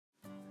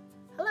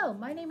Hello,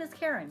 my name is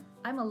Karen.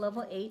 I'm a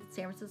level 8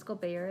 San Francisco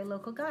Bay Area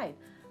local guide.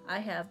 I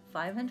have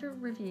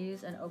 500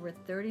 reviews and over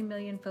 30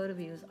 million photo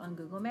views on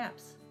Google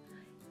Maps.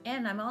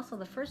 And I'm also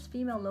the first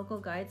female Local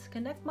Guides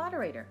Connect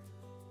moderator.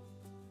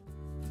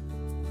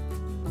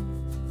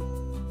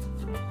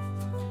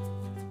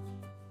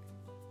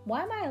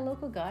 Why am I a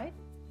local guide?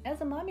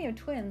 As a mommy of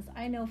twins,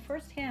 I know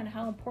firsthand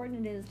how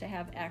important it is to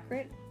have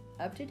accurate,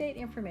 up-to-date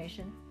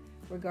information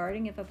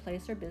regarding if a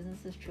place or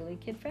business is truly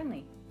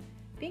kid-friendly.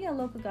 Being a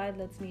local guide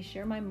lets me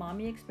share my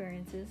mommy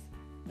experiences,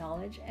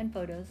 knowledge, and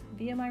photos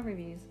via my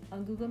reviews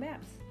on Google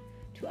Maps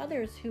to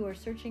others who are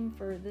searching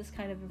for this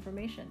kind of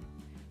information,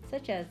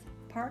 such as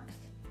parks,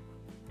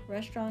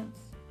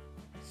 restaurants,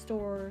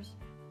 stores,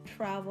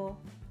 travel,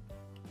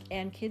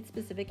 and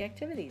kid-specific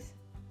activities.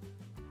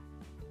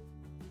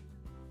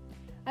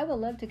 I would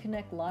love to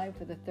connect live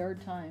for the third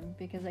time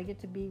because I get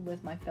to be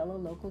with my fellow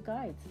local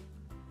guides.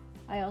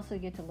 I also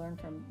get to learn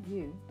from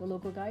you, the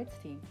local guides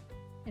team,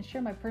 and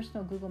share my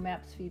personal Google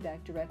Maps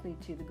feedback directly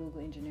to the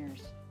Google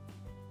engineers.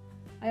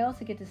 I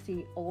also get to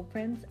see old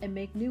friends and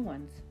make new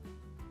ones.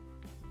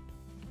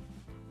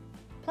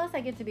 Plus,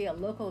 I get to be a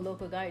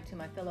local guide to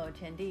my fellow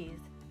attendees,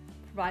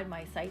 provide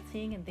my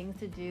sightseeing and things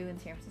to do in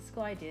San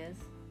Francisco ideas,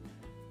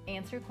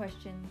 answer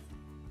questions,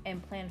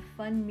 and plan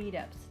fun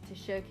meetups to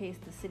showcase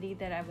the city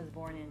that I was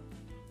born in,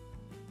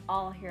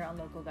 all here on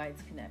Local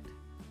Guides Connect.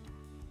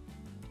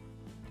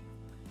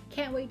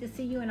 Can't wait to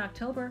see you in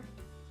October.